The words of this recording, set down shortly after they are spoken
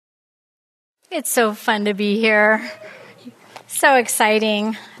It's so fun to be here. So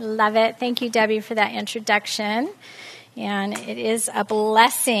exciting. Love it. Thank you, Debbie, for that introduction. And it is a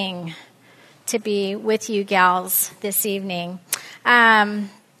blessing to be with you gals this evening. I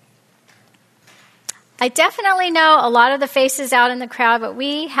definitely know a lot of the faces out in the crowd, but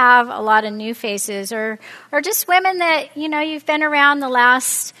we have a lot of new faces or just women that, you've been around the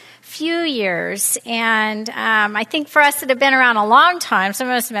last few years. And I think for us that have been around a long time, some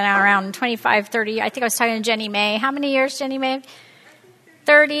of us have been around 25, 30. I think I was talking to Jenny May. How many years, Jenny May?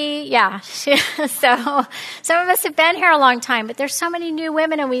 30, yeah. So some of us have been here a long time, but there's so many new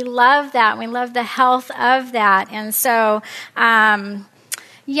women, and we love that. We love the health of that. And so,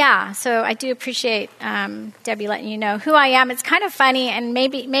 so I do appreciate Debbie letting you know who I am. It's kind of funny, and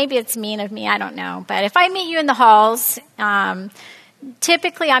maybe it's mean of me, I don't know. But if I meet you in the halls,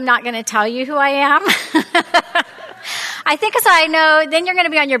 typically I'm not going to tell you who I am. I think as I know, then you're going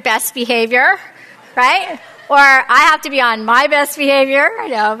to be on your best behavior, right? Or I have to be on my best behavior,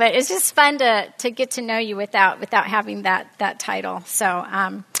 but it's just fun to get to know you without having that title. So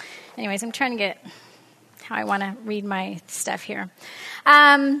anyways, I'm trying to get how I want to read my stuff here.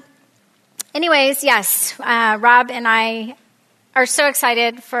 Anyways, yes, Rob and I are so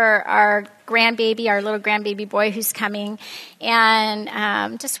excited for our little grandbaby boy who's coming,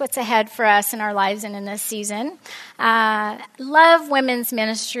 and just what's ahead for us in our lives and in this season. Love women's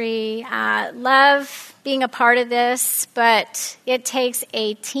ministry, love being a part of this, but it takes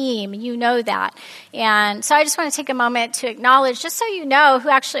a team. You know that. And so I just want to take a moment to acknowledge, just so you know, who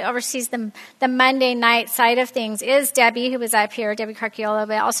actually oversees the Monday night side of things is Debbie, who was up here, Debbie Carciola,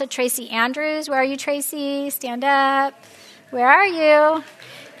 but also Tracy Andrews. Where are you, Tracy? Stand up. Where are you?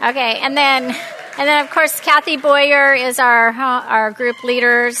 Okay, and then of course Kathy Boyer is our group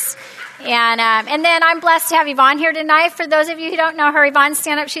leaders, and then I'm blessed to have Yvonne here tonight. For those of you who don't know her, Yvonne,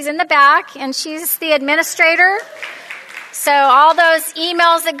 stand up. She's in the back, and she's the administrator. So all those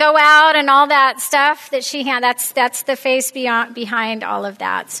emails that go out and all that stuff that she had, that's the face behind all of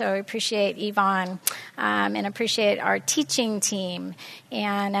that. So I appreciate Yvonne and appreciate our teaching team,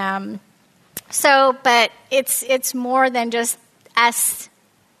 and but it's more than just us.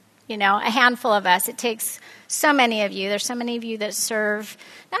 A handful of us. It takes so many of you. There's so many of you that serve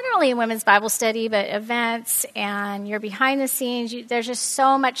not only in women's Bible study, but events, and you're behind the scenes. There's just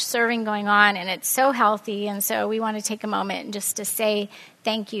so much serving going on, and it's so healthy. And so we want to take a moment just to say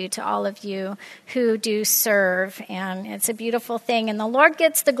thank you to all of you who do serve. And it's a beautiful thing. And the Lord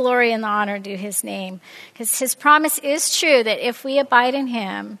gets the glory and the honor to his name, because his promise is true that if we abide in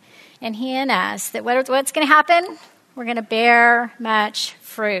him and he in us, that what's going to happen? We're going to bear much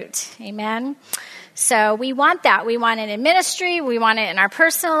fruit. Amen? So we want that. We want it in ministry. We want it in our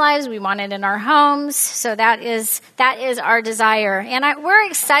personal lives. We want it in our homes. So that is our desire. And we're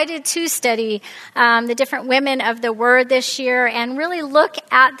excited to study the different women of the Word this year and really look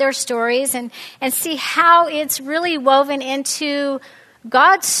at their stories and see how it's really woven into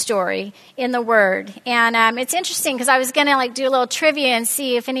God's story in the Word. And it's interesting because I was going to do a little trivia and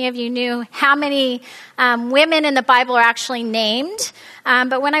see if any of you knew how many women in the Bible are actually named.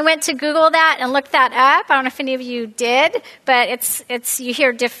 But when I went to Google that and looked that up, I don't know if any of you did, but it's you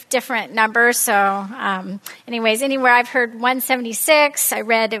hear different numbers. So anyways, anywhere I've heard 176, I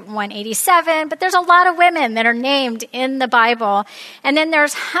read 187, but there's a lot of women that are named in the Bible. And then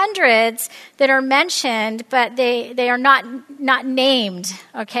there's hundreds that are mentioned, but they are not named,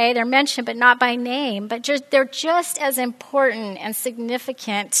 okay? They're mentioned, but not by name, but they're just as important and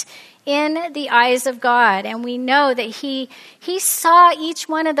significant in the eyes of God. And we know that he saw each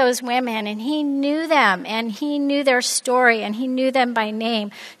one of those women, and he knew them, and he knew their story, and he knew them by name,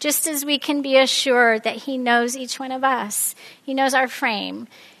 just as we can be assured that he knows each one of us. He knows our frame.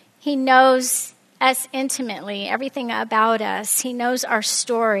 He knows us intimately, everything about us. He knows our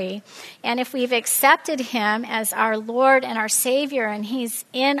story. And if we've accepted him as our Lord and our Savior, and he's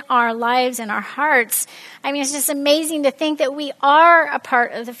in our lives and our hearts, it's just amazing to think that we are a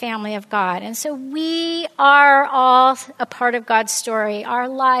part of the family of God. And so we are all a part of God's story. Our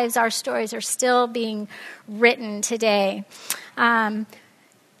lives, our stories are still being written today.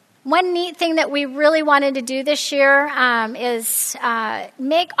 One neat thing that we really wanted to do this year is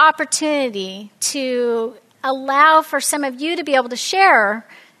make opportunity to allow for some of you to be able to share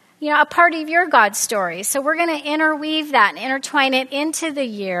a part of your God story. So we're going to interweave that and intertwine it into the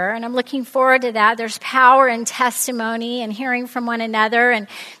year. And I'm looking forward to that. There's power in testimony and hearing from one another and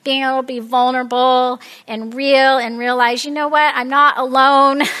being able to be vulnerable and real and realize, you know what, I'm not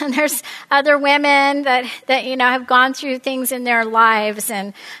alone. There's other women that have gone through things in their lives.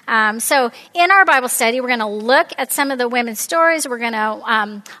 And so in our Bible study, we're going to look at some of the women's stories. We're going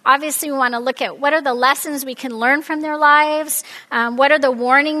to, obviously, we want to look at what are the lessons we can learn from their lives, what are the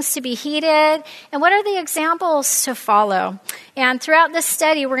warnings to be heeded, and what are the examples to follow. And throughout this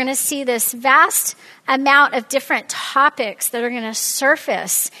study, we're going to see this vast amount of different topics that are going to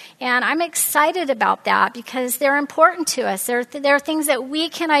surface. And I'm excited about that because they're important to us. They're things that we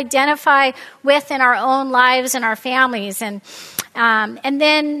can identify with in our own lives and our families. And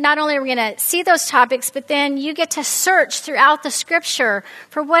then not only are we going to see those topics, but then you get to search throughout the scripture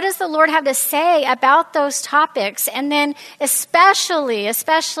for what does the Lord have to say about those topics. And then especially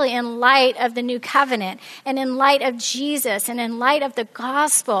in light of the new covenant and in light of Jesus and in light of the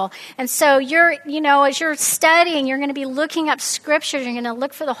gospel. And so as you're studying, you're going to be looking up scriptures. You're going to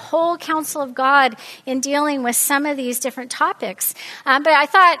look for the whole counsel of God in dealing with some of these different topics. But I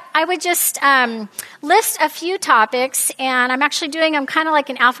thought I would just list a few topics, and I'm actually doing them kind of like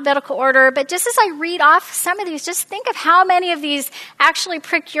in alphabetical order. But just as I read off some of these, just think of how many of these actually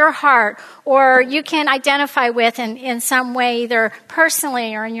prick your heart or you can identify with in some way, either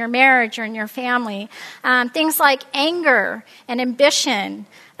personally or in your marriage or in your family. Things like anger and ambition,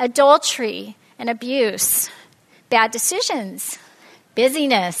 adultery and abuse, bad decisions,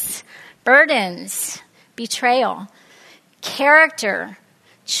 busyness, burdens, betrayal, character,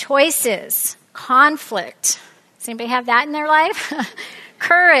 choices, conflict. Does anybody have that in their life?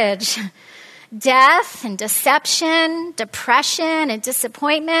 Courage, death and deception, depression and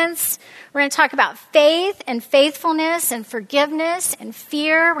disappointments. We're going to talk about faith and faithfulness and forgiveness and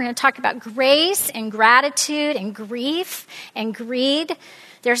fear. We're going to talk about grace and gratitude and grief and greed.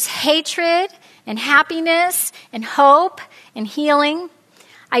 There's hatred and happiness and hope and healing,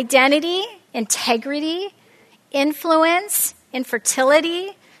 identity, integrity, influence,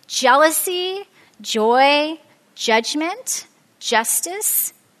 infertility, jealousy, joy, judgment,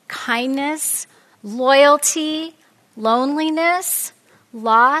 justice, kindness, loyalty, loneliness,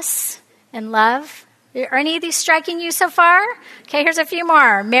 loss, and love. Are any of these striking you so far? Okay, here's a few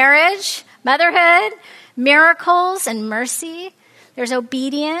more. Marriage, motherhood, miracles, and mercy. There's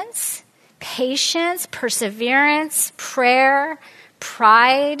obedience, patience, perseverance, prayer,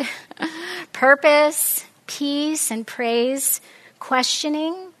 pride, purpose, peace and praise,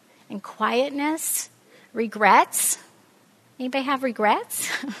 questioning and quietness, regrets. Anybody have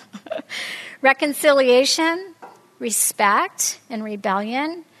regrets? Reconciliation, respect and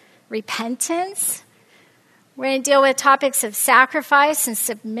rebellion, repentance. We're going to deal with topics of sacrifice and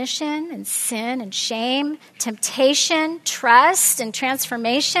submission and sin and shame, temptation, trust and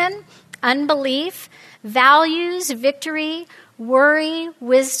transformation, unbelief, values, victory, worry,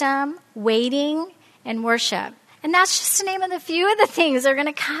 wisdom, waiting, and worship. And that's just to name of the few of the things that are going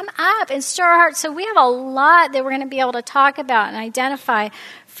to come up and stir our hearts. So we have a lot that we're going to be able to talk about and identify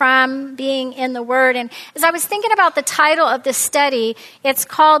from being in the Word. And as I was thinking about the title of this study, it's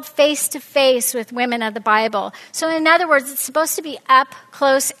called Face to Face with Women of the Bible. So in other words, it's supposed to be up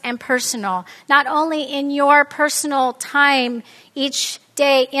close and personal, not only in your personal time each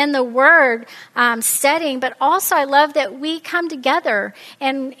day in the Word studying, but also I love that we come together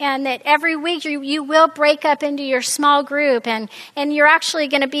and that every week you will break up into your small group and you're actually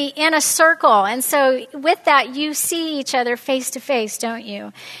going to be in a circle. And so with that, you see each other face to face, don't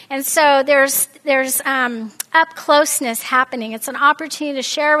you? And so there's up closeness happening. It's an opportunity to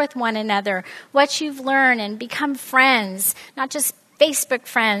share with one another what you've learned and become friends, not just Facebook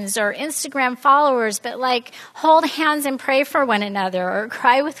friends or Instagram followers, but like hold hands and pray for one another or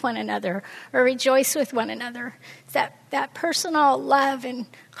cry with one another or rejoice with one another. It's that personal love and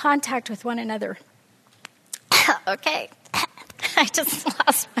contact with one another. Okay. I just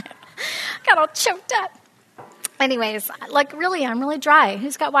got all choked up. Anyways, I'm really dry.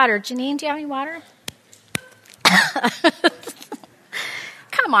 Who's got water? Janine, do you have any water?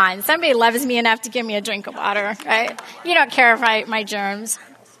 Come on, somebody loves me enough to give me a drink of water, right? You don't care if my germs.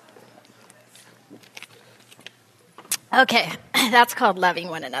 Okay, that's called loving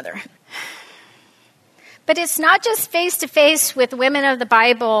one another. But it's not just face-to-face with women of the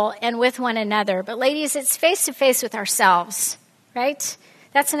Bible and with one another, but ladies, it's face-to-face with ourselves, right?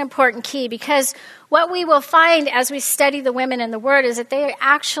 That's an important key because what we will find as we study the women in the Word is that they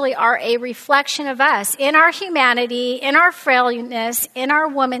actually are a reflection of us. In our humanity, in our frailness, in our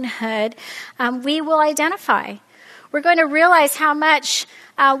womanhood, we will identify. we're going to realize how much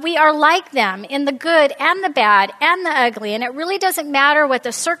we are like them in the good and the bad and the ugly. And it really doesn't matter what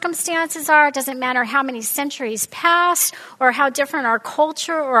the circumstances are. It doesn't matter how many centuries passed or how different our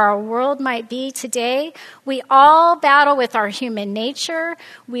culture or our world might be today. We all battle with our human nature.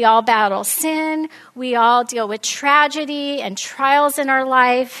 We all battle sin. We all deal with tragedy and trials in our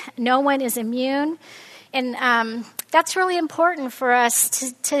life. No one is immune. And that's really important for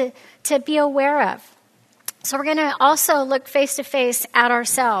us to be aware of. So we're going to also look face to face at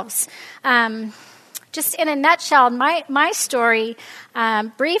ourselves. Just in a nutshell, my story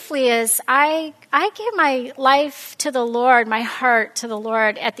briefly is I gave my life to the Lord, my heart to the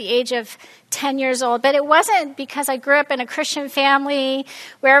Lord at the age of 10 years old. But it wasn't because I grew up in a Christian family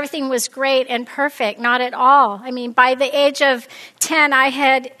where everything was great and perfect. Not at all. I mean, by the age of 10, I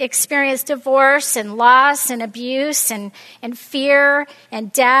had experienced divorce and loss and abuse and fear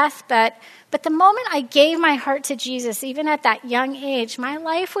and death. But the moment I gave my heart to Jesus, even at that young age, my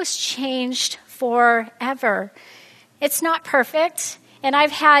life was changed forever. It's not perfect, and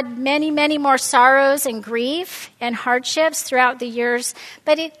I've had many, many more sorrows and grief and hardships throughout the years,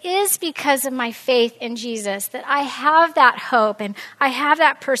 but it is because of my faith in Jesus that I have that hope and I have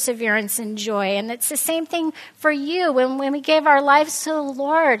that perseverance and joy. And it's the same thing for you when we gave our lives to the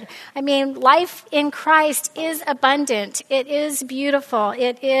Lord. I mean, life in Christ is abundant. It is beautiful.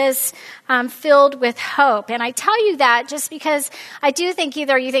 It is filled with hope. And I tell you that just because I do think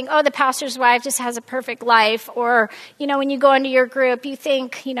either you think, oh, the pastor's wife just has a perfect life, or, when you go into your group, you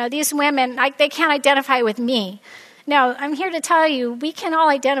think, these women, they can't identify with me. No, I'm here to tell you, we can all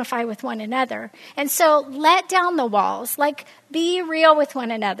identify with one another. And so let down the walls, be real with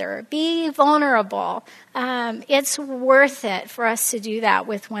one another, be vulnerable. It's worth it for us to do that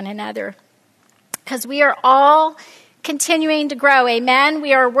with one another because we are all continuing to grow. Amen.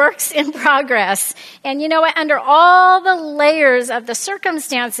 We are works in progress. And you know what? Under all the layers of the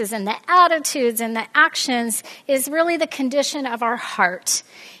circumstances and the attitudes and the actions is really the condition of our heart.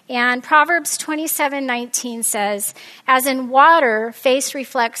 And Proverbs 27:19 says, as in water, face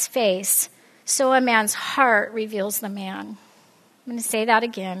reflects face, so a man's heart reveals the man. I'm going to say that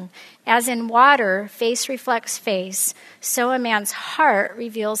again. As in water, face reflects face, so a man's heart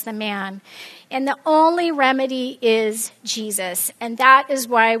reveals the man. And the only remedy is Jesus. And that is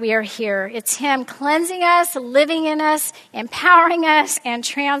why we are here. It's Him cleansing us, living in us, empowering us, and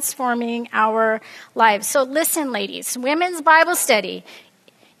transforming our lives. So listen, ladies, women's Bible study.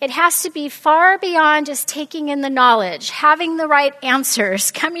 It has to be far beyond just taking in the knowledge, having the right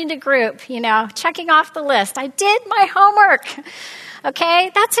answers, coming to group, checking off the list. I did my homework. Okay,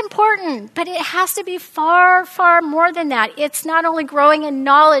 that's important, but it has to be far, far more than that. It's not only growing in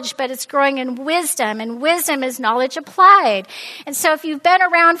knowledge, but it's growing in wisdom, and wisdom is knowledge applied. And so if you've been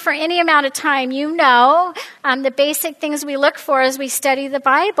around for any amount of time, you know the basic things we look for as we study the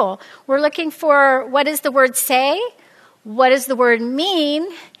Bible. We're looking for what does the word say, what does the word mean,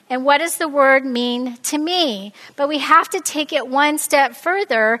 and what does the word mean to me? But we have to take it one step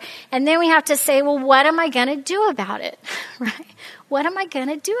further, and then we have to say, well, what am I going to do about it? Right? What am I going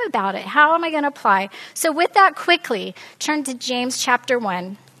to do about it? How am I going to apply? So with that, quickly, turn to James chapter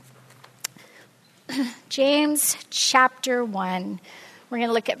 1. James chapter 1. We're going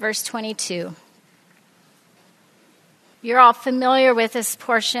to look at verse 22. You're all familiar with this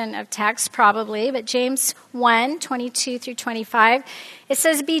portion of text probably, but James 1, 22 through 25, it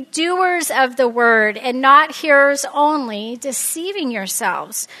says, be doers of the word and not hearers only, deceiving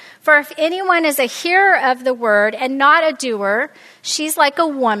yourselves. For if anyone is a hearer of the word and not a doer, she's like a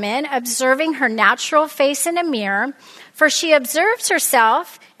woman observing her natural face in a mirror. For she observes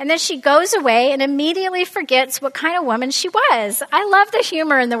herself, and then she goes away and immediately forgets what kind of woman she was. I love the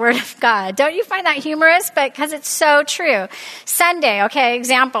humor in the Word of God. Don't you find that humorous? But because it's so true. Sunday,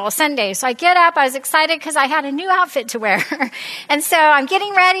 example, Sunday. So I get up, I was excited because I had a new outfit to wear. And so I'm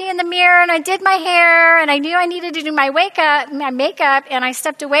getting ready in the mirror, and I did my hair, and I knew I needed to do my makeup, and I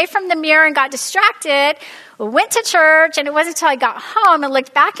stepped away from the mirror and got distracted. Went to church, and it wasn't until I got home and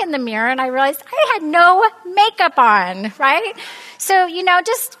looked back in the mirror and I realized I had no makeup on, right? So,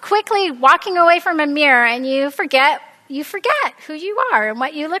 just quickly walking away from a mirror and you forget who you are and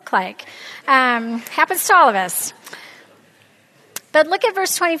what you look like. Happens to all of us. But look at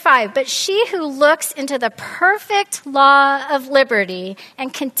verse 25. But she who looks into the perfect law of liberty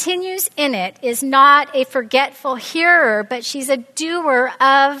and continues in it is not a forgetful hearer, but she's a doer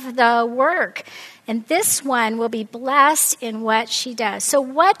of the work. and this one will be blessed in what she does. So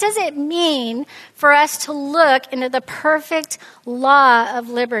what does it mean for us to look into the perfect law of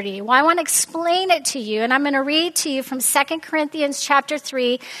liberty? Well, I want to explain it to you, and I'm going to read to you from 2 Corinthians chapter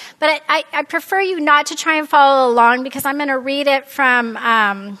 3, but I prefer you not to try and follow along because I'm going to read it from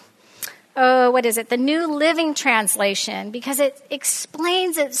the New Living Translation, because it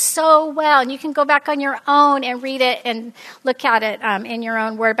explains it so well. And you can go back on your own and read it and look at it in your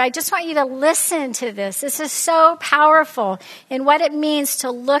own word. But I just want you to listen to this. This is so powerful in what it means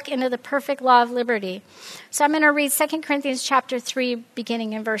to look into the perfect law of liberty. So I'm going to read 2 Corinthians chapter 3,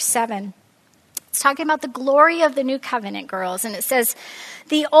 beginning in verse 7. It's talking about the glory of the new covenant, girls. And it says,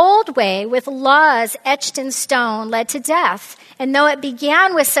 "The old way with laws etched in stone led to death. And though it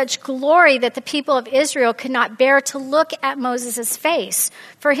began with such glory that the people of Israel could not bear to look at Moses' face,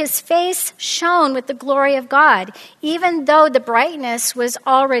 for his face shone with the glory of God, even though the brightness was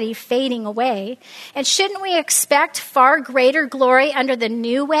already fading away. And shouldn't we expect far greater glory under the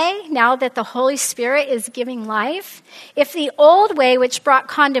new way, now that the Holy Spirit is giving life? If the old way, which brought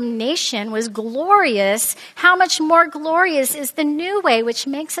condemnation, was glorious, how much more glorious is the new way, which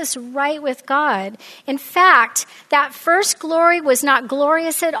makes us right with God? In fact, that first glory was not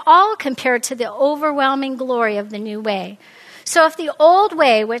glorious at all compared to the overwhelming glory of the new way. So if the old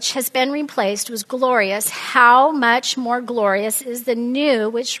way, which has been replaced, was glorious, how much more glorious is the new,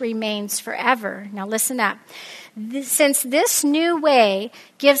 which remains forever?" Now listen up. Since this new way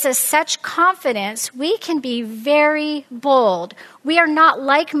gives us such confidence, we can be very bold. We are not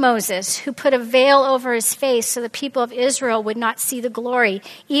like Moses, who put a veil over his face so the people of Israel would not see the glory,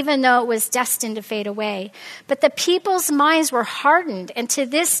 even though it was destined to fade away. But the people's minds were hardened, and to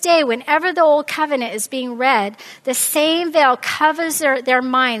this day, whenever the old covenant is being read, the same veil covers their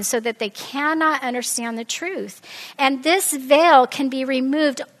minds so that they cannot understand the truth. And this veil can be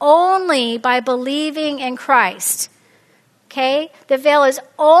removed only by believing in Christ. Okay? The veil is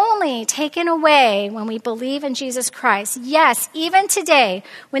only taken away when we believe in Jesus Christ. Yes, even today,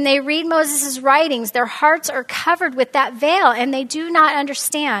 when they read Moses' writings, their hearts are covered with that veil and they do not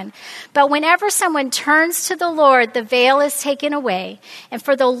understand. But whenever someone turns to the Lord, the veil is taken away. And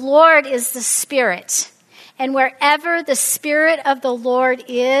for the Lord is the Spirit. And wherever the Spirit of the Lord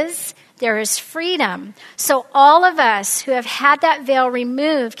is, there is freedom. So all of us who have had that veil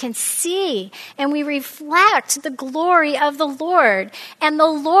removed can see and we reflect the glory of the Lord. And the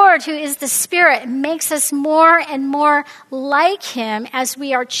Lord, who is the Spirit, makes us more and more like him as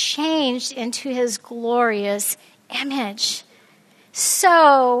we are changed into his glorious image.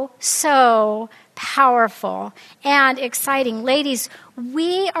 So powerful and exciting. Ladies,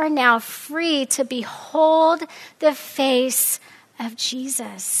 we are now free to behold the face of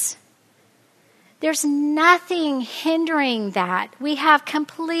Jesus. There's nothing hindering that. We have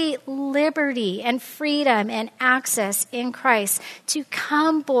complete liberty and freedom and access in Christ to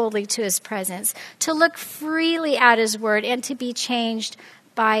come boldly to his presence, to look freely at his word, and to be changed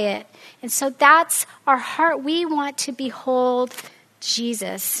by it. And so that's our heart. We want to behold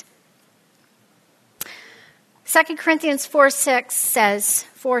Jesus. 2 Corinthians 4:6 says,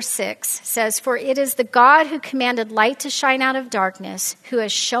 "For it is the God who commanded light to shine out of darkness, who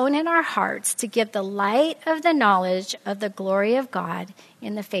has shown in our hearts to give the light of the knowledge of the glory of God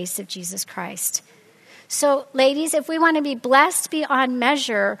in the face of Jesus Christ." So, ladies, if we want to be blessed beyond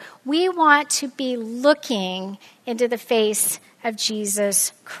measure, we want to be looking into the face of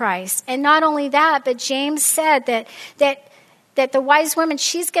Jesus Christ. And not only that, but James said that the wise woman,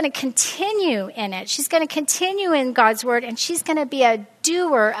 she's going to continue in it. She's going to continue in God's word, and she's going to be a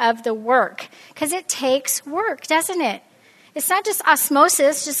doer of the work. Because it takes work, doesn't it? It's not just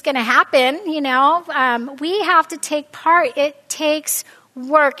osmosis just going to happen, we have to take part. It takes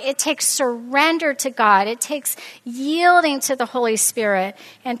work. It takes surrender to God. It takes yielding to the Holy Spirit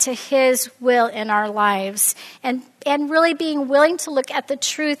and to his will in our lives. And really being willing to look at the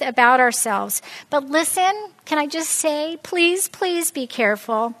truth about ourselves. But listen, can I just say, please be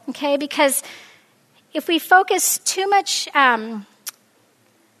careful, okay? Because if we focus too much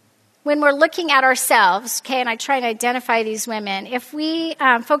when we're looking at ourselves, okay, and I try to identify these women, if we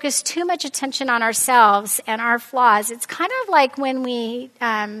focus too much attention on ourselves and our flaws, it's kind of like when we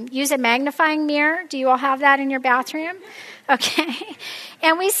use a magnifying mirror. Do you all have that in your bathroom? Okay.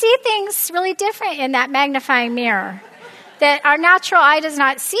 And we see things really different in that magnifying mirror that our natural eye does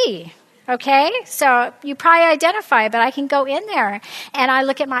not see. Okay? So you probably identify, but I can go in there and I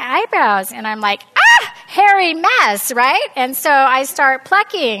look at my eyebrows and I'm like, hairy mess, right? And so I start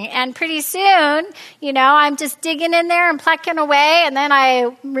plucking, and pretty soon, I'm just digging in there and plucking away, and then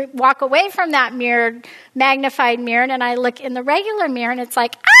I walk away from that magnified mirror, and I look in the regular mirror, and it's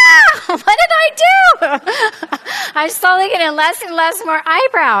like, what did I do? I'm slowly getting less and less more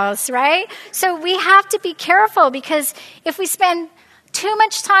eyebrows, right? So we have to be careful, because if we spend too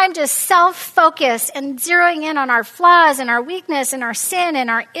much time just self-focused and zeroing in on our flaws and our weakness and our sin and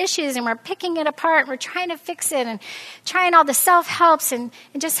our issues, and we're picking it apart and we're trying to fix it and trying all the self-helps and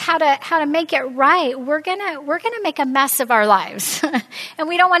just how to make it right, we're gonna make a mess of our lives. And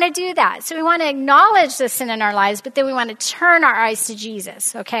we don't want to do that. So we want to acknowledge the sin in our lives, but then we want to turn our eyes to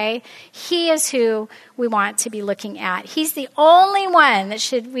Jesus, okay? He is who we want to be looking at. He's the only one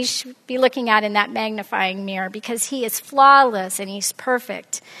that we should be looking at in that magnifying mirror, because he is flawless and he's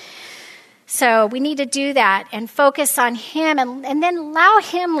perfect. So we need to do that and focus on him, and then allow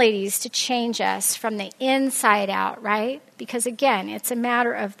him, ladies, to change us from the inside out, right? Because again, it's a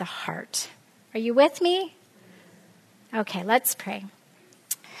matter of the heart. Are you with me? Okay, let's pray.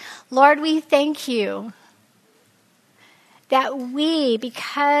 Lord, we thank you that we,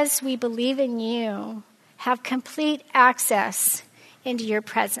 because we believe in you, have complete access into your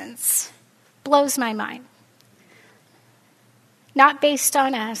presence. Blows my mind. Not based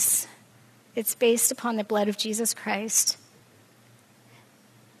on us. It's based upon the blood of Jesus Christ.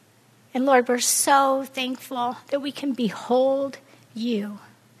 And Lord, we're so thankful that we can behold you.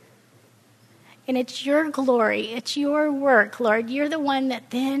 And it's your glory. It's your work, Lord. You're the one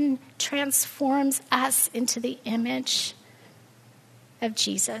that then transforms us into the image of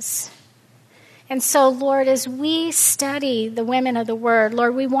Jesus. And so, Lord, as we study the women of the Word,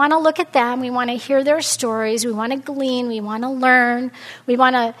 Lord, we want to look at them. We want to hear their stories. We want to glean. We want to learn. We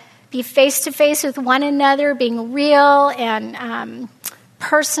want to be face-to-face with one another, being real and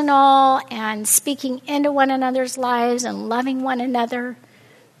personal and speaking into one another's lives and loving one another.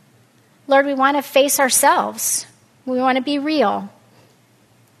 Lord, we want to face ourselves. We want to be real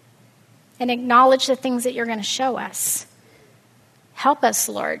and acknowledge the things that you're going to show us. Help us,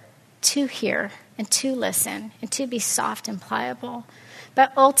 Lord, to hear and to listen and to be soft and pliable.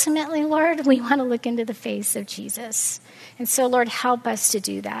 But ultimately, Lord, we want to look into the face of Jesus. And so, Lord, help us to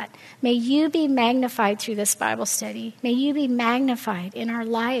do that. May you be magnified through this Bible study. May you be magnified in our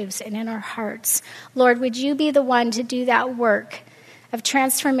lives and in our hearts. Lord, would you be the one to do that work of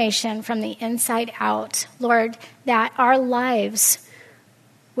transformation from the inside out? Lord, that our lives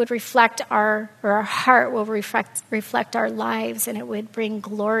would reflect our heart will reflect our lives, and it would bring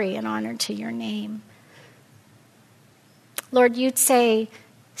glory and honor to your name. Lord, you'd say,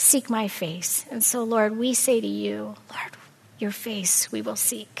 seek my face. And so, Lord, we say to you, Lord, your face we will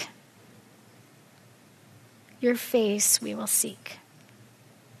seek. Your face we will seek.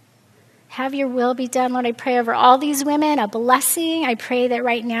 Have your will be done, Lord. I pray over all these women a blessing. I pray that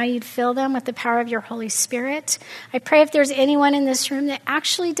right now you'd fill them with the power of your Holy Spirit. I pray if there's anyone in this room that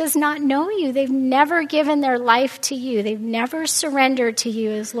actually does not know you, they've never given their life to you, they've never surrendered to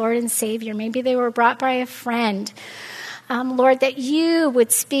you as Lord and Savior. Maybe they were brought by a friend. Lord, that you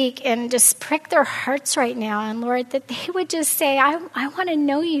would speak and just prick their hearts right now. And Lord, that they would just say, I want to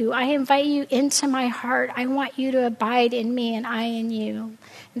know you. I invite you into my heart. I want you to abide in me and I in you.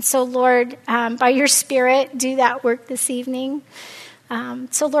 And so, Lord, by your Spirit, do that work this evening.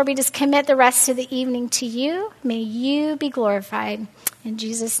 So, Lord, we just commit the rest of the evening to you. May you be glorified. In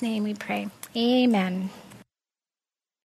Jesus' name we pray. Amen.